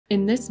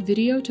In this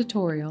video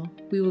tutorial,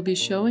 we will be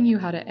showing you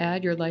how to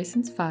add your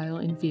license file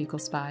in Vehicle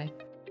Spy.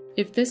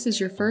 If this is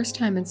your first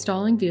time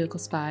installing Vehicle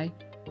Spy,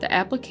 the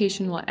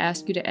application will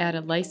ask you to add a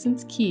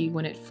license key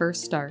when it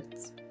first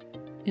starts.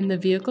 In the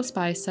Vehicle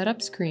Spy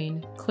setup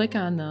screen, click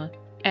on the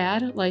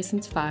Add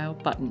License File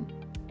button.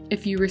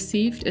 If you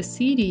received a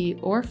CD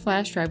or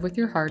flash drive with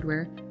your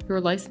hardware,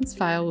 your license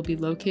file will be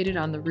located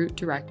on the root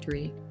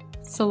directory.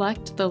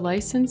 Select the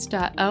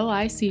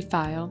license.lic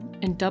file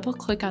and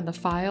double-click on the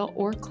file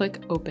or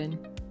click Open.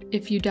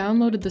 If you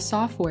downloaded the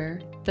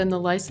software, then the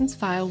license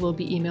file will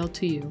be emailed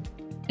to you.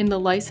 In the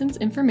license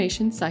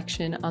information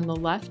section on the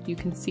left, you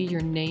can see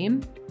your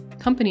name,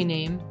 company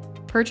name,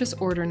 purchase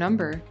order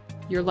number,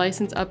 your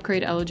license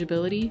upgrade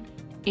eligibility,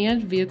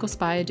 and Vehicle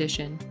Spy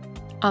Edition.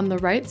 On the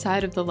right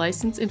side of the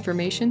license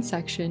information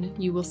section,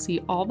 you will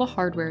see all the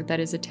hardware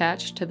that is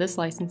attached to this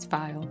license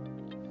file.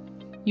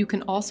 You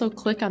can also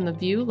click on the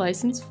View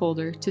License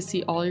folder to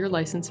see all your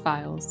license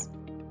files.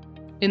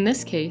 In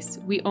this case,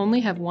 we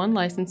only have one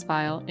license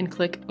file and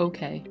click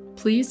OK.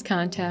 Please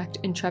contact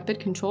Intrepid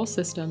Control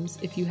Systems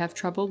if you have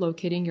trouble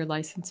locating your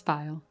license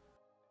file.